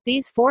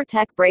These 4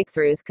 tech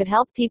breakthroughs could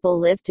help people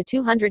live to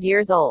 200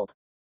 years old.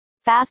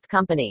 Fast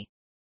Company.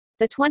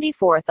 The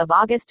 24th of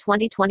August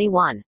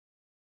 2021.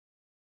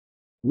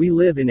 We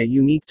live in a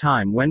unique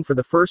time when, for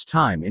the first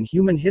time in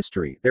human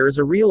history, there is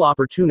a real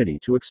opportunity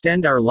to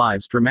extend our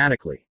lives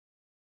dramatically.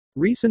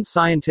 Recent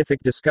scientific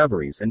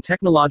discoveries and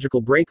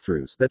technological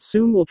breakthroughs that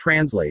soon will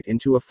translate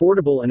into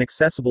affordable and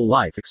accessible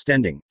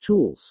life-extending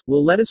tools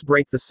will let us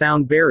break the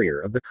sound barrier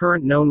of the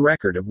current known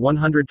record of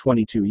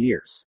 122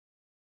 years.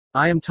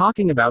 I am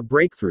talking about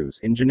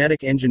breakthroughs in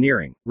genetic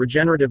engineering,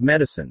 regenerative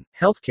medicine,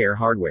 healthcare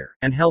hardware,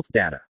 and health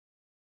data.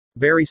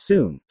 Very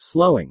soon,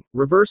 slowing,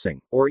 reversing,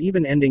 or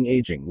even ending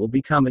aging will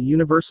become a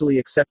universally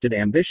accepted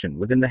ambition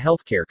within the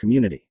healthcare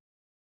community.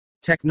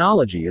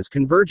 Technology is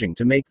converging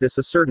to make this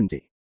a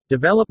certainty.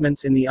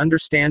 Developments in the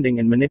understanding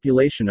and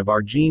manipulation of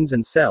our genes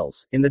and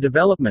cells, in the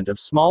development of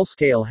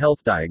small-scale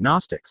health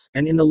diagnostics,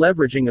 and in the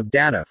leveraging of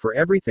data for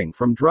everything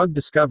from drug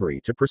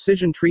discovery to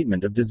precision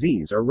treatment of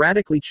disease are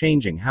radically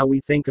changing how we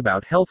think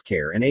about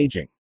healthcare and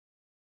aging.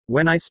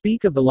 When I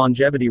speak of the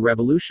longevity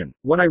revolution,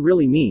 what I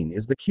really mean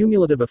is the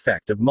cumulative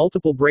effect of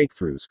multiple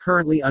breakthroughs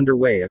currently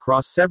underway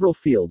across several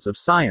fields of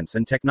science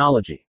and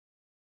technology.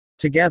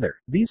 Together,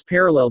 these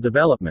parallel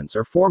developments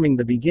are forming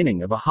the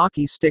beginning of a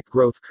hockey stick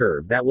growth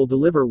curve that will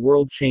deliver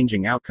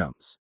world-changing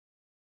outcomes.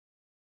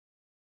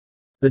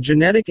 The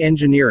genetic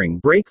engineering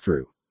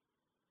breakthrough.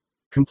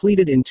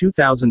 Completed in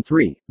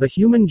 2003, the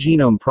Human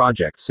Genome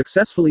Project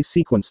successfully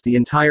sequenced the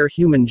entire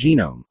human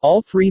genome,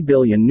 all 3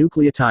 billion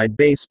nucleotide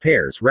base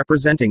pairs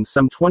representing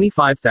some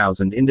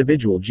 25,000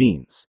 individual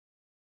genes.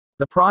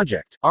 The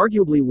project,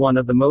 arguably one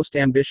of the most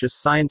ambitious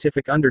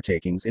scientific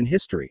undertakings in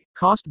history,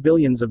 cost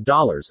billions of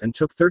dollars and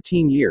took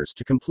 13 years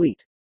to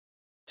complete.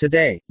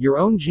 Today, your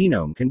own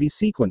genome can be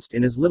sequenced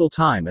in as little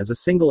time as a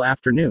single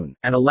afternoon,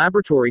 at a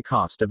laboratory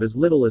cost of as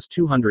little as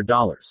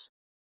 $200.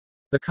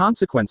 The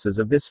consequences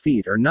of this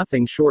feat are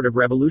nothing short of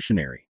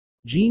revolutionary.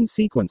 Gene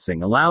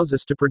sequencing allows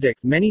us to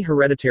predict many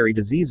hereditary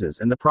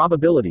diseases and the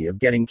probability of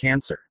getting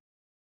cancer.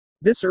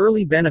 This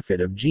early benefit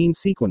of gene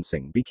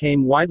sequencing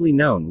became widely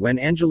known when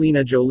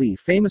Angelina Jolie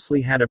famously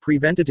had a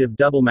preventative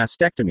double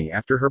mastectomy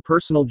after her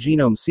personal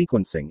genome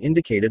sequencing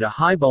indicated a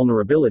high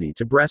vulnerability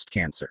to breast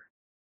cancer.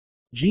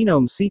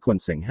 Genome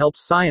sequencing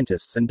helps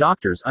scientists and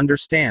doctors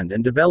understand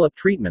and develop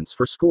treatments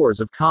for scores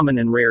of common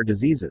and rare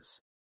diseases.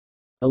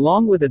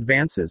 Along with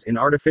advances in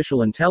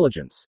artificial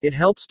intelligence, it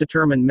helps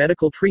determine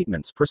medical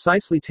treatments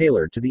precisely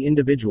tailored to the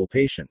individual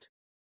patient.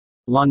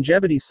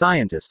 Longevity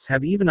scientists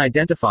have even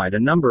identified a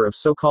number of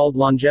so-called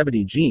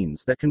longevity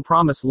genes that can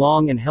promise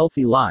long and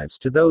healthy lives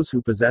to those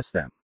who possess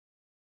them.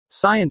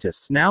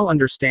 Scientists now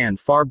understand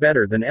far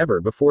better than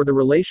ever before the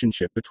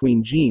relationship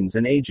between genes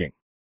and aging.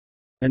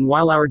 And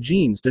while our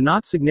genes do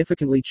not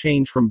significantly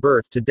change from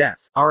birth to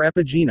death, our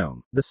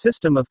epigenome, the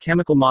system of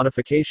chemical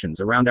modifications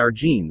around our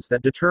genes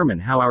that determine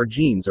how our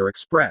genes are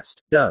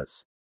expressed,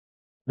 does.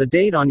 The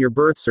date on your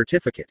birth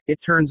certificate, it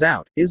turns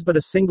out, is but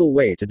a single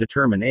way to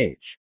determine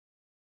age.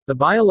 The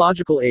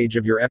biological age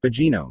of your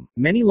epigenome,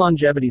 many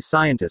longevity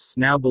scientists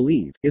now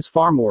believe, is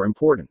far more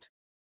important.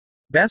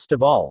 Best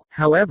of all,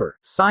 however,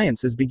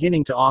 science is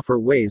beginning to offer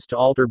ways to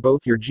alter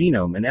both your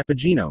genome and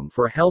epigenome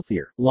for a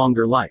healthier,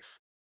 longer life.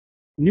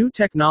 New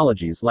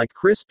technologies like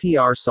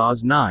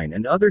CRISPR-Cas9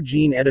 and other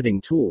gene editing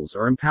tools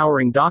are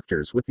empowering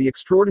doctors with the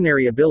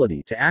extraordinary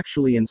ability to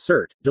actually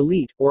insert,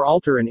 delete, or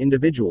alter an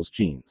individual's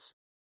genes.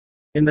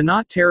 In the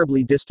not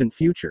terribly distant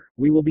future,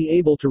 we will be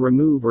able to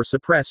remove or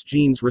suppress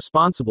genes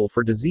responsible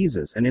for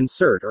diseases and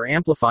insert or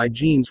amplify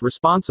genes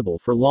responsible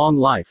for long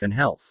life and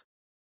health.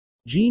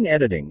 Gene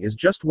editing is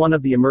just one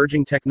of the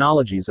emerging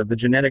technologies of the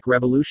genetic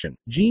revolution.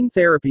 Gene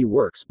therapy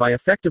works by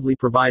effectively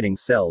providing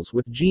cells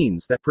with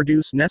genes that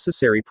produce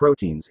necessary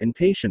proteins in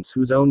patients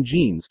whose own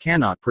genes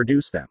cannot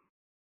produce them.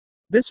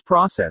 This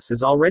process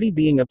is already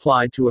being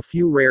applied to a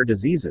few rare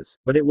diseases,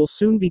 but it will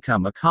soon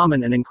become a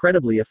common and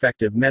incredibly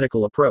effective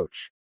medical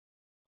approach.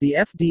 The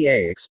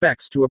FDA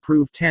expects to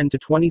approve 10 to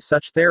 20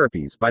 such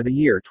therapies by the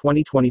year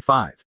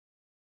 2025.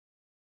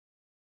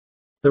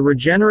 The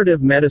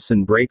regenerative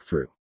medicine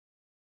breakthrough.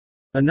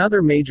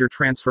 Another major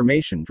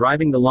transformation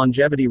driving the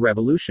longevity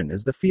revolution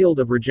is the field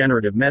of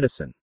regenerative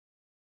medicine.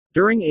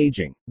 During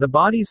aging, the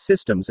body's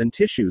systems and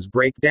tissues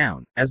break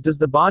down, as does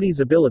the body's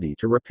ability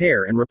to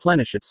repair and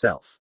replenish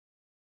itself.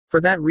 For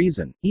that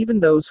reason,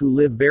 even those who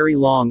live very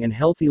long and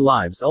healthy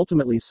lives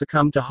ultimately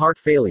succumb to heart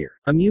failure,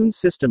 immune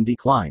system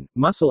decline,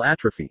 muscle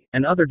atrophy,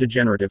 and other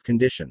degenerative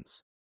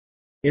conditions.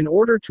 In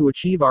order to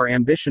achieve our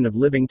ambition of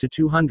living to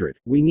 200,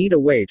 we need a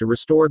way to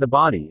restore the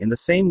body in the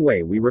same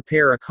way we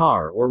repair a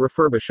car or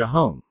refurbish a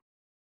home.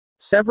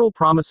 Several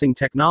promising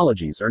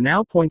technologies are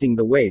now pointing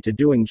the way to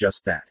doing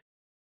just that.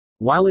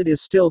 While it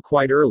is still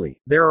quite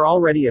early, there are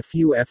already a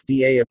few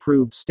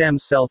FDA-approved stem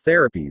cell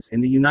therapies in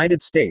the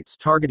United States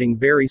targeting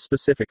very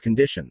specific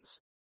conditions.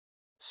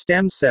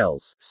 Stem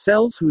cells,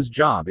 cells whose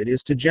job it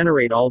is to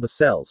generate all the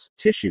cells,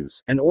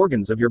 tissues, and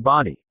organs of your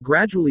body,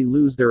 gradually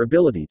lose their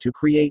ability to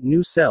create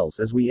new cells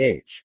as we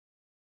age.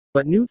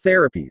 But new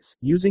therapies,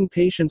 using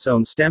patients'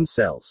 own stem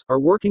cells, are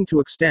working to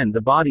extend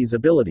the body's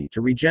ability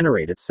to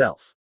regenerate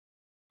itself.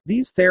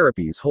 These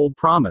therapies hold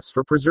promise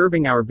for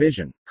preserving our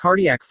vision,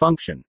 cardiac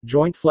function,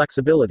 joint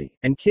flexibility,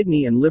 and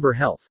kidney and liver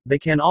health. They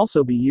can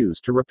also be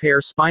used to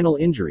repair spinal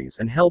injuries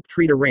and help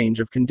treat a range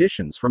of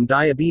conditions from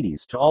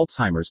diabetes to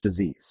Alzheimer's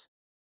disease.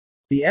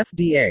 The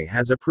FDA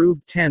has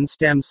approved 10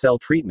 stem cell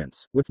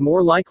treatments, with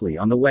more likely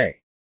on the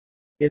way.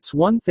 It's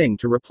one thing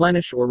to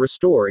replenish or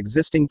restore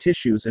existing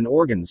tissues and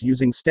organs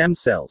using stem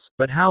cells,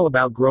 but how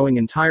about growing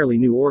entirely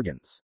new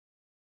organs?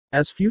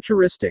 As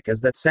futuristic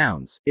as that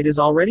sounds, it is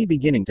already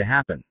beginning to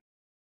happen.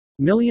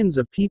 Millions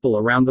of people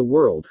around the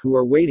world who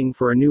are waiting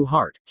for a new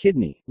heart,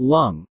 kidney,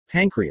 lung,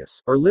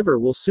 pancreas, or liver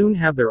will soon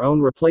have their own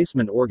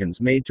replacement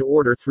organs made to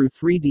order through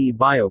 3D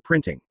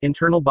bioprinting,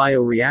 internal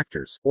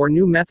bioreactors, or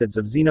new methods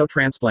of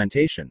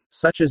xenotransplantation,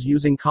 such as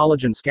using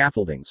collagen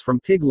scaffoldings from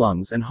pig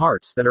lungs and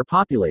hearts that are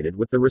populated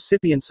with the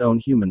recipient's own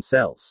human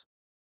cells.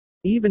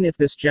 Even if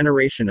this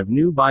generation of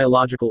new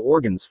biological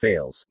organs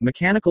fails,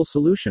 mechanical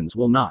solutions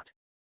will not.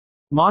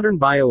 Modern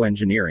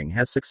bioengineering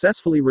has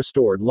successfully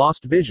restored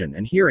lost vision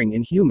and hearing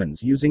in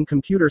humans using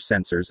computer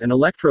sensors and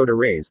electrode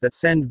arrays that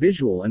send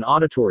visual and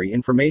auditory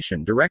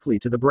information directly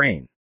to the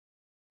brain.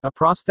 A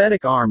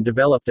prosthetic arm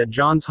developed at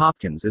Johns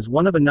Hopkins is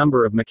one of a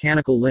number of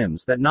mechanical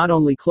limbs that not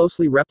only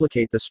closely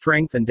replicate the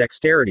strength and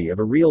dexterity of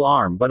a real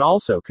arm but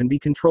also can be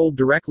controlled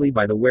directly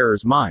by the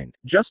wearer's mind,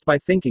 just by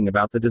thinking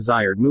about the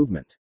desired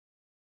movement.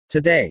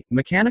 Today,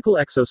 mechanical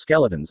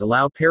exoskeletons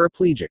allow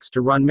paraplegics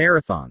to run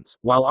marathons,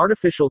 while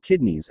artificial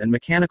kidneys and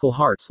mechanical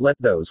hearts let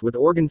those with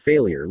organ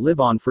failure live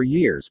on for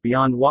years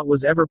beyond what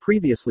was ever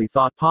previously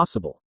thought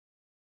possible.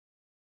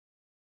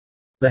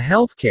 The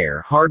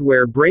healthcare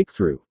hardware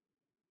breakthrough.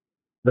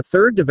 The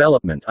third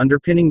development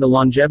underpinning the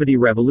longevity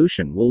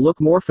revolution will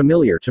look more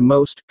familiar to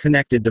most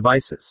connected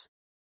devices.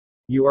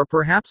 You are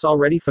perhaps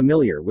already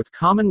familiar with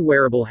common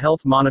wearable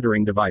health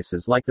monitoring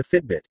devices like the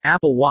Fitbit,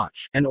 Apple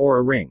Watch, and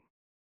Oura Ring.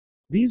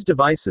 These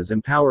devices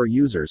empower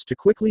users to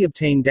quickly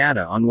obtain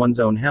data on one's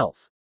own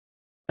health.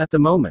 At the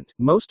moment,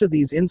 most of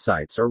these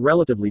insights are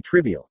relatively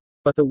trivial,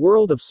 but the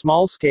world of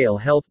small-scale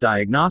health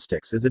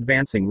diagnostics is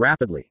advancing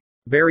rapidly.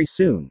 Very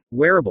soon,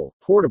 wearable,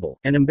 portable,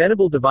 and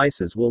embeddable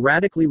devices will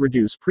radically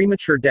reduce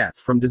premature death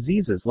from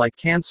diseases like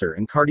cancer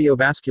and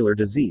cardiovascular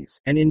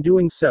disease, and in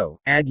doing so,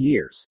 add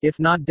years, if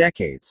not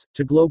decades,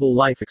 to global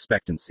life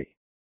expectancy.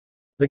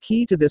 The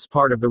key to this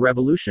part of the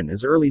revolution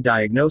is early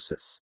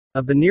diagnosis.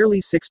 Of the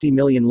nearly 60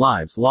 million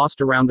lives lost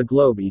around the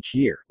globe each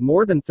year,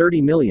 more than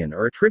 30 million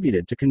are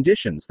attributed to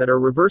conditions that are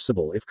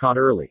reversible if caught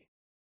early.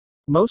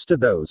 Most of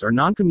those are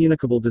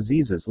non-communicable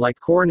diseases like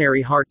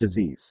coronary heart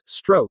disease,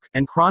 stroke,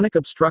 and chronic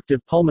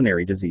obstructive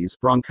pulmonary disease,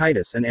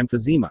 bronchitis and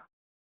emphysema.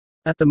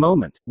 At the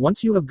moment,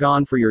 once you have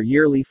gone for your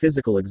yearly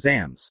physical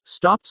exams,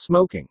 stopped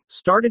smoking,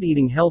 started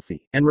eating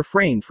healthy, and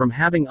refrained from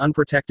having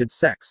unprotected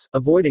sex,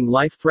 avoiding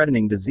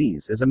life-threatening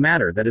disease is a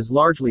matter that is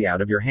largely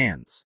out of your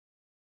hands.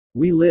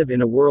 We live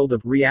in a world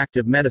of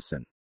reactive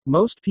medicine.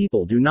 Most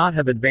people do not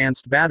have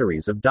advanced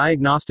batteries of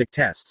diagnostic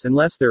tests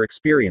unless they're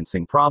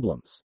experiencing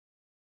problems.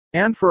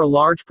 And for a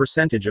large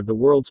percentage of the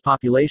world's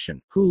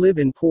population, who live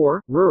in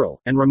poor,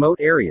 rural, and remote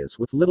areas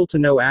with little to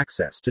no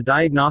access to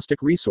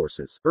diagnostic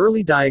resources,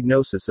 early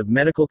diagnosis of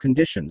medical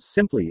conditions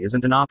simply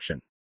isn't an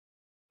option.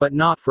 But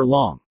not for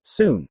long.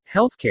 Soon,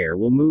 healthcare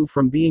will move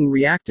from being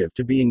reactive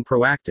to being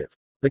proactive.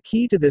 The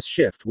key to this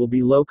shift will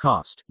be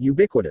low-cost,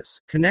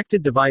 ubiquitous,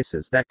 connected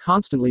devices that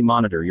constantly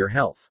monitor your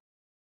health.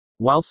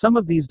 While some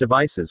of these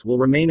devices will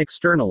remain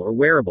external or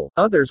wearable,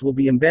 others will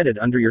be embedded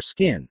under your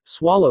skin,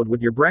 swallowed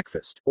with your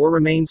breakfast, or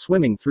remain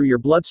swimming through your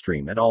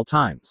bloodstream at all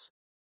times.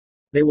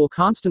 They will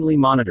constantly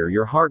monitor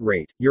your heart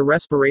rate, your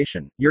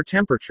respiration, your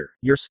temperature,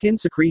 your skin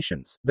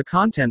secretions, the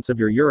contents of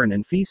your urine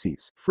and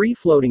feces,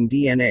 free-floating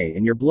DNA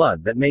in your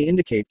blood that may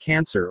indicate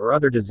cancer or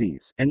other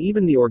disease, and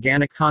even the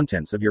organic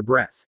contents of your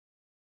breath.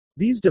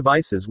 These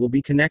devices will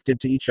be connected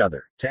to each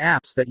other, to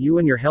apps that you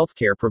and your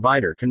healthcare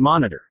provider can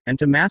monitor, and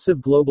to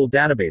massive global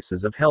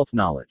databases of health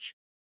knowledge.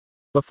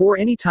 Before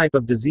any type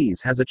of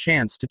disease has a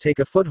chance to take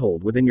a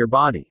foothold within your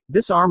body,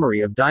 this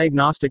armory of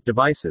diagnostic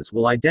devices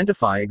will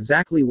identify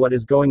exactly what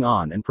is going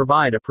on and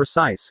provide a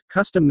precise,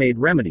 custom-made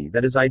remedy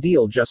that is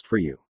ideal just for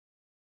you.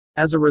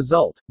 As a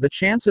result, the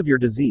chance of your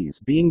disease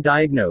being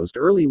diagnosed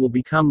early will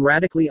become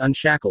radically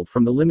unshackled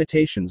from the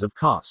limitations of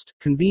cost,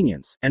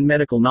 convenience, and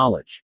medical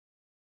knowledge.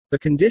 The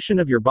condition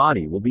of your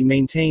body will be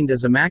maintained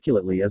as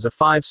immaculately as a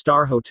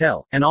 5-star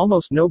hotel, and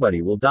almost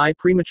nobody will die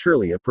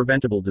prematurely of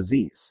preventable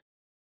disease.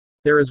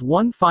 There is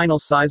one final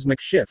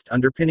seismic shift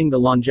underpinning the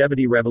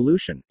longevity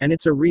revolution, and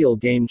it's a real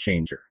game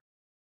changer.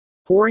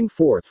 Pouring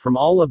forth from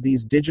all of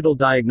these digital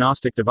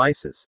diagnostic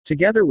devices,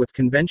 together with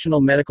conventional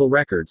medical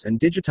records and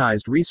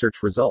digitized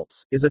research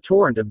results, is a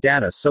torrent of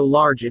data so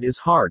large it is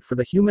hard for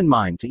the human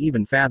mind to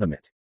even fathom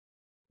it.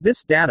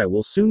 This data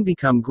will soon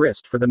become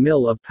grist for the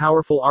mill of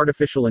powerful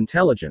artificial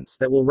intelligence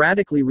that will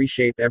radically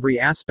reshape every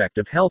aspect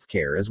of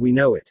healthcare as we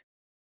know it.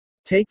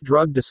 Take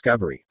drug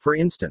discovery, for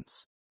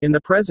instance. In the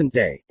present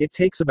day, it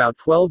takes about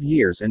 12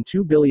 years and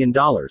 $2 billion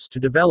to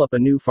develop a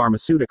new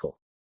pharmaceutical.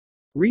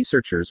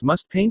 Researchers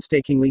must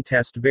painstakingly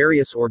test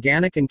various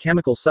organic and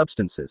chemical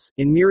substances,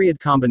 in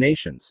myriad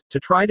combinations, to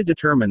try to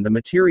determine the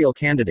material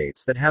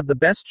candidates that have the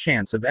best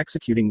chance of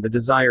executing the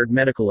desired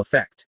medical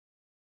effect.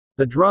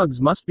 The drugs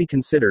must be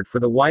considered for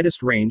the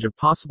widest range of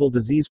possible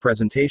disease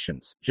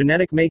presentations,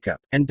 genetic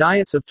makeup, and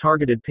diets of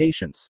targeted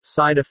patients,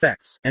 side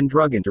effects, and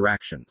drug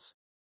interactions.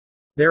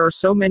 There are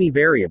so many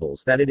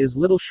variables that it is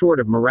little short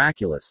of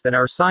miraculous that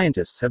our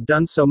scientists have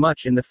done so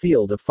much in the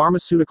field of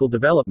pharmaceutical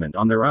development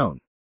on their own.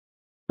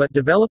 But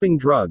developing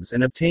drugs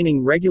and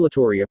obtaining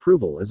regulatory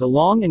approval is a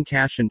long and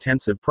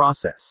cash-intensive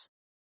process.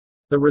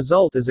 The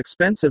result is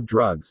expensive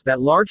drugs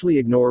that largely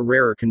ignore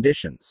rarer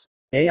conditions.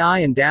 AI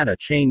and data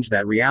change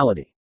that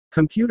reality.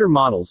 Computer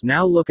models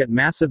now look at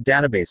massive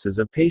databases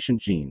of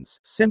patient genes,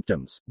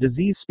 symptoms,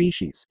 disease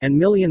species, and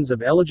millions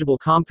of eligible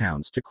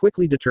compounds to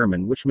quickly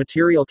determine which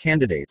material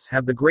candidates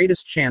have the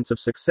greatest chance of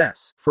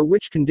success, for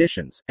which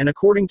conditions, and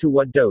according to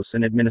what dose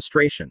and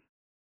administration.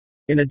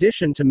 In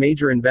addition to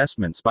major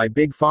investments by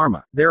Big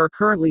Pharma, there are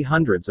currently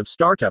hundreds of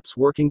startups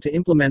working to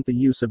implement the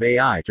use of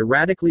AI to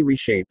radically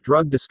reshape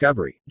drug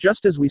discovery,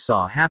 just as we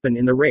saw happen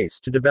in the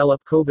race to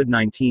develop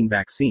COVID-19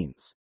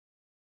 vaccines.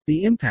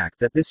 The impact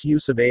that this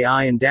use of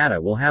AI and data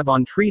will have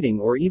on treating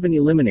or even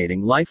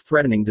eliminating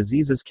life-threatening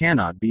diseases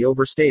cannot be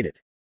overstated.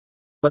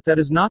 But that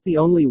is not the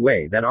only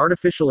way that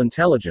artificial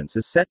intelligence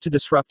is set to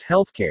disrupt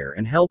healthcare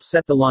and help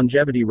set the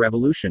longevity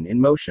revolution in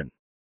motion.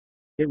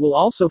 It will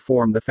also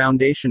form the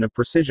foundation of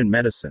precision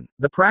medicine,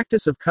 the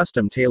practice of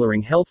custom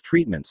tailoring health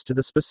treatments to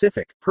the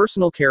specific,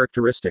 personal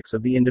characteristics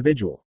of the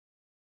individual.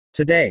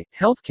 Today,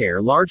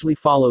 healthcare largely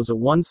follows a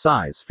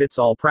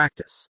one-size-fits-all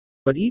practice.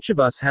 But each of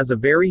us has a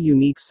very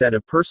unique set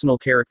of personal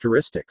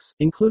characteristics,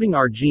 including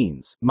our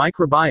genes,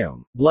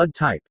 microbiome, blood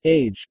type,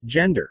 age,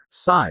 gender,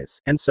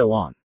 size, and so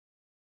on.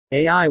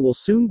 AI will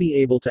soon be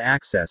able to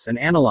access and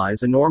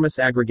analyze enormous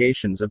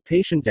aggregations of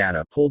patient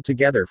data pulled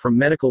together from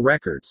medical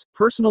records,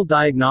 personal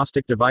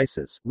diagnostic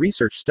devices,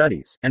 research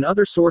studies, and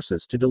other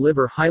sources to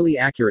deliver highly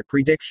accurate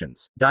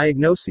predictions,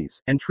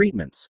 diagnoses, and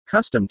treatments,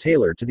 custom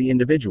tailored to the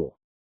individual.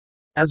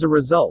 As a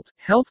result,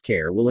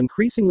 healthcare will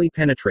increasingly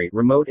penetrate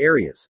remote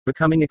areas,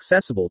 becoming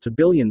accessible to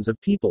billions of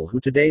people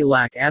who today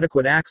lack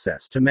adequate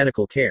access to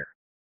medical care.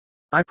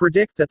 I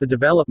predict that the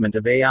development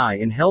of AI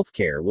in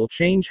healthcare will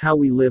change how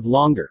we live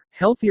longer,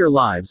 healthier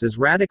lives as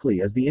radically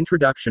as the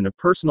introduction of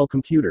personal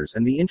computers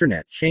and the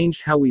internet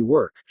changed how we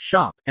work,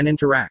 shop, and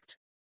interact.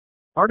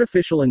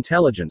 Artificial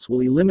intelligence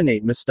will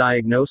eliminate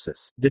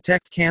misdiagnosis,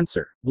 detect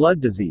cancer,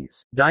 blood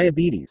disease,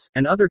 diabetes,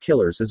 and other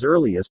killers as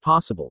early as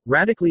possible,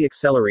 radically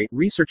accelerate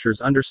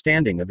researchers'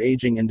 understanding of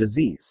aging and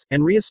disease,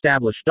 and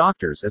re-establish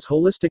doctors as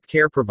holistic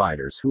care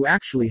providers who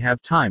actually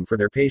have time for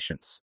their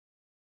patients.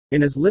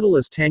 In as little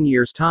as 10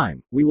 years'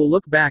 time, we will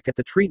look back at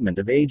the treatment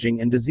of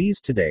aging and disease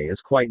today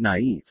as quite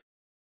naive.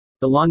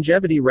 The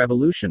longevity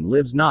revolution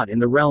lives not in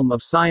the realm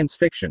of science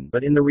fiction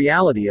but in the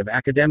reality of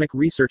academic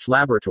research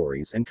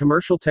laboratories and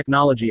commercial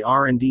technology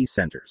R&D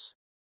centers.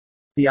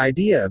 The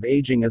idea of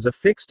aging as a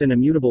fixed and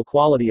immutable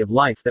quality of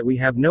life that we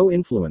have no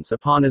influence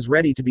upon is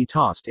ready to be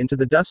tossed into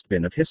the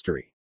dustbin of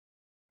history.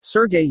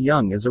 Sergey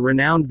Young is a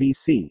renowned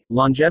VC,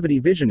 longevity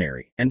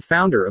visionary, and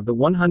founder of the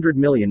 $100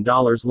 million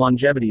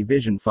Longevity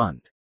Vision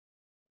Fund.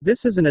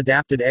 This is an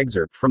adapted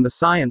excerpt from The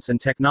Science and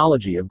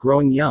Technology of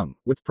Growing Young,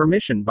 with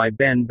permission by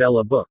Ben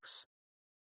Bella Books.